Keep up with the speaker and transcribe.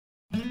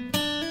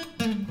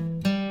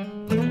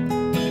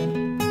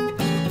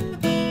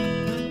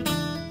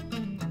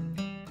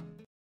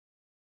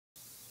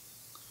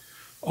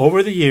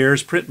Over the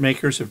years,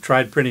 printmakers have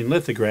tried printing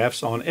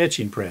lithographs on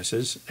etching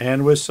presses,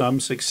 and with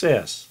some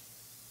success.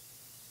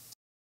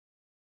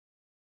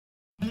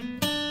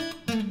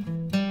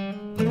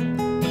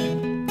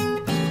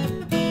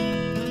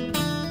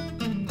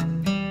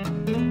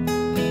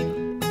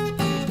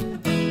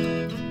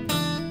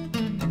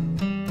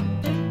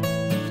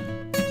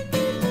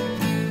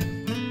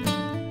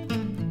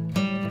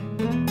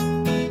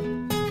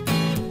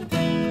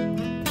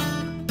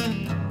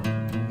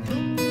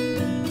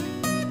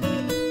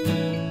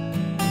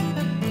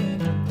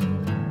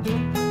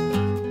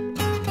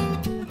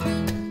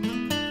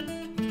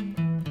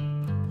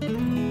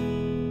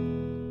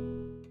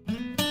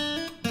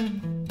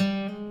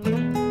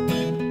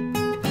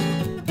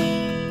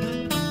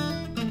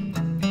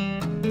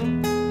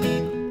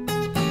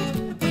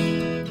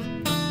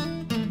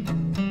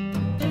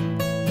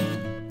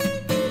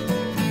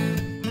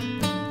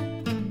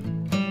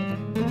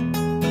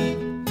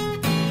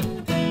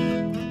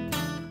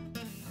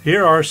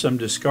 Here are some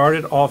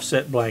discarded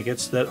offset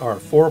blankets that are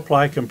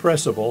 4-ply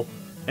compressible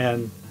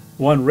and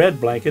one red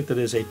blanket that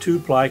is a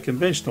 2-ply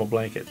conventional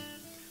blanket.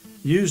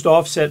 Used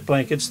offset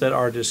blankets that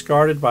are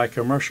discarded by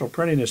commercial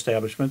printing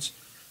establishments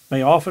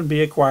may often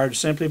be acquired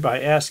simply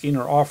by asking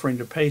or offering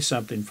to pay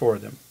something for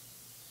them.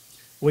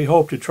 We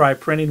hope to try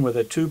printing with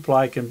a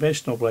 2-ply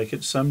conventional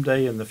blanket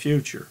someday in the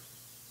future.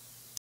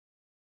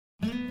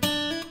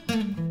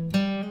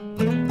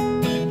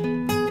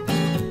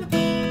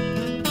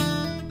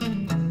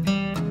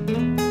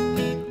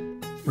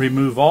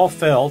 Remove all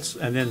felts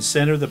and then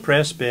center the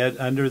press bed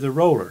under the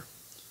roller.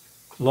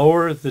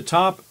 Lower the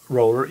top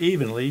roller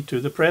evenly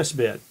to the press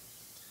bed.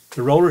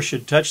 The roller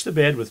should touch the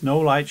bed with no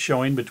light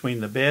showing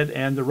between the bed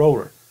and the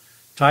roller.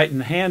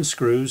 Tighten hand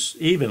screws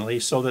evenly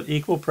so that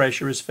equal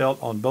pressure is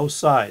felt on both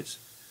sides.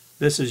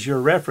 This is your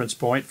reference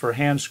point for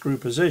hand screw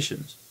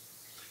positions.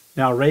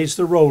 Now raise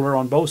the roller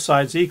on both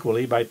sides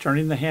equally by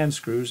turning the hand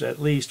screws at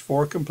least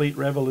 4 complete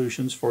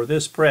revolutions for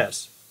this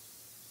press.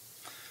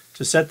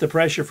 To set the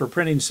pressure for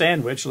printing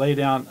sandwich, lay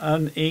down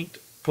uninked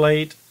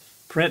plate,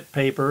 print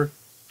paper,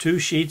 2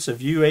 sheets of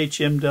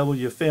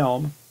uhmw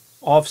film,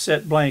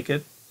 offset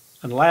blanket,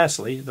 and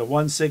lastly, the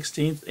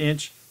 1/16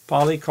 inch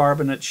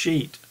polycarbonate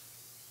sheet.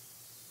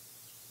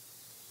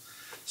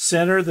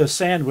 Center the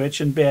sandwich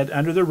in bed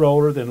under the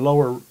roller, then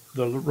lower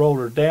the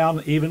roller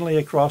down evenly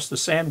across the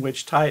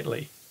sandwich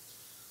tightly.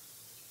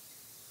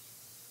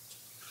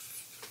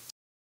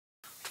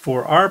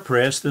 For our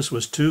press, this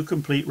was 2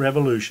 complete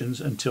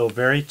revolutions until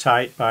very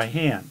tight by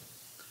hand.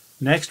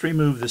 Next,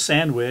 remove the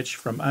sandwich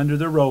from under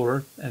the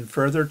roller and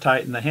further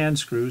tighten the hand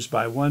screws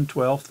by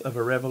 1/12 of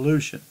a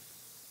revolution.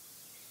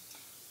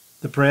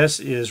 The press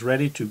is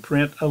ready to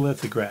print a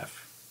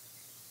lithograph.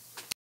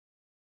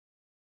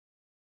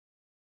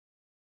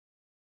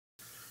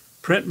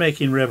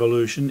 Printmaking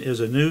Revolution is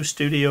a new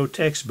studio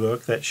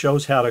textbook that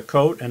shows how to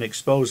coat and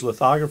expose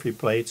lithography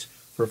plates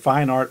for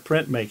fine art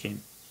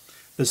printmaking.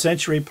 The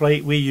century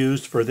plate we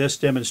used for this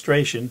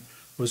demonstration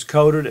was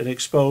coated and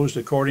exposed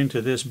according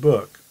to this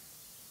book.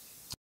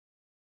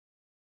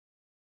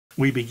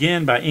 We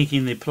begin by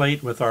inking the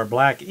plate with our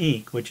black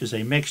ink, which is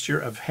a mixture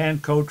of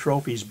Hanco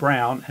Trophies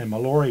Brown and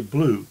Mallory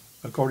Blue,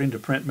 according to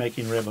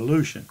Printmaking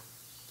Revolution.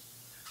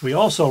 We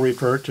also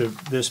refer to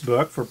this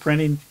book for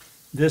printing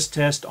this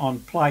test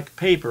on plaque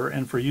paper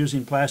and for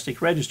using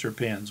plastic register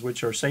pens,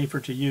 which are safer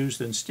to use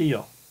than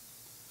steel.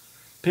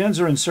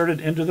 Pins are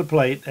inserted into the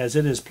plate as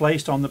it is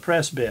placed on the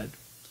press bed.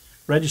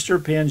 Register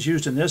pens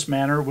used in this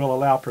manner will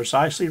allow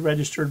precisely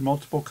registered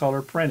multiple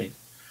color printing.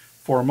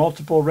 For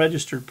multiple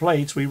registered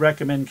plates, we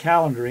recommend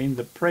calendaring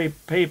the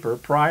paper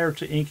prior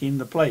to inking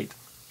the plate.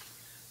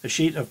 A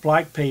sheet of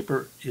plaque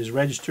paper is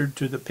registered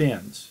to the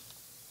pins.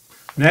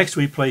 Next,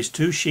 we place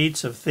 2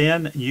 sheets of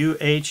thin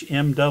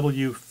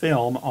uhmw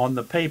film on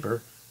the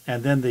paper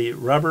and then the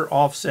rubber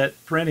offset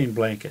printing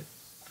blanket.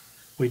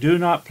 We do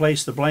not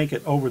place the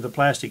blanket over the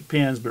plastic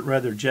pins, but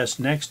rather just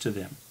next to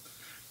them.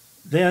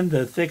 Then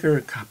the thicker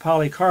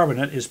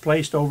polycarbonate is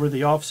placed over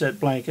the offset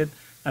blanket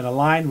and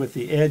aligned with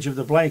the edge of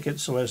the blanket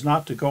so as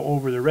not to go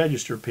over the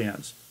register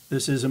pins.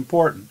 This is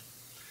important.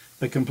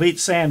 The complete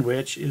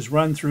sandwich is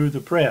run through the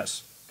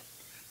press.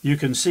 You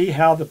can see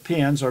how the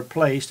pins are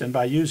placed, and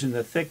by using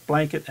the thick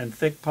blanket and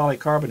thick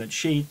polycarbonate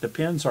sheet, the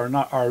pins are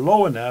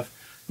low enough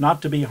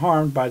not to be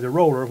harmed by the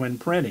roller when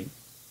printing.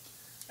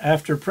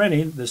 After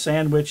printing, the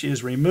sandwich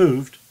is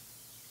removed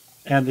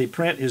and the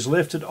print is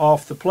lifted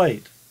off the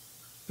plate.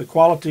 The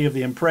quality of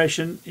the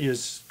impression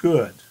is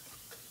good.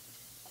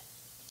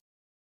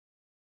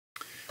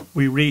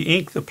 We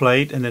re-ink the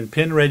plate and then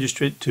pin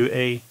register it to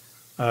a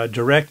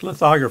direct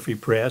lithography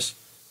press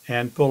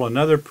and pull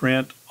another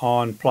print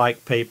on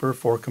plaque paper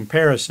for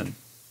comparison.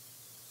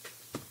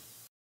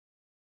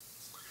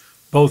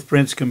 Both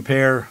prints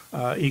compare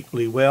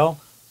equally well.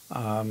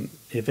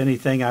 If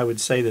anything, I would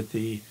say that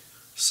the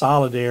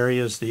solid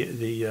areas,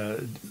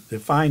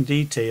 the fine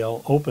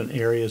detail, open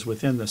areas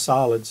within the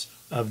solids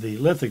of the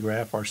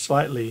lithograph are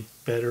slightly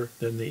better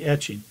than the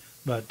etching,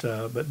 but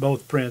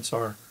both prints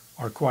are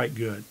quite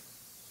good.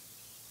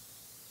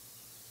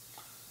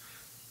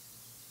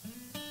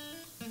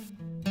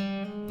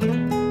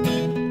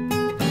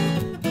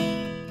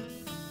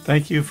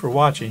 Thank you for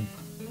watching.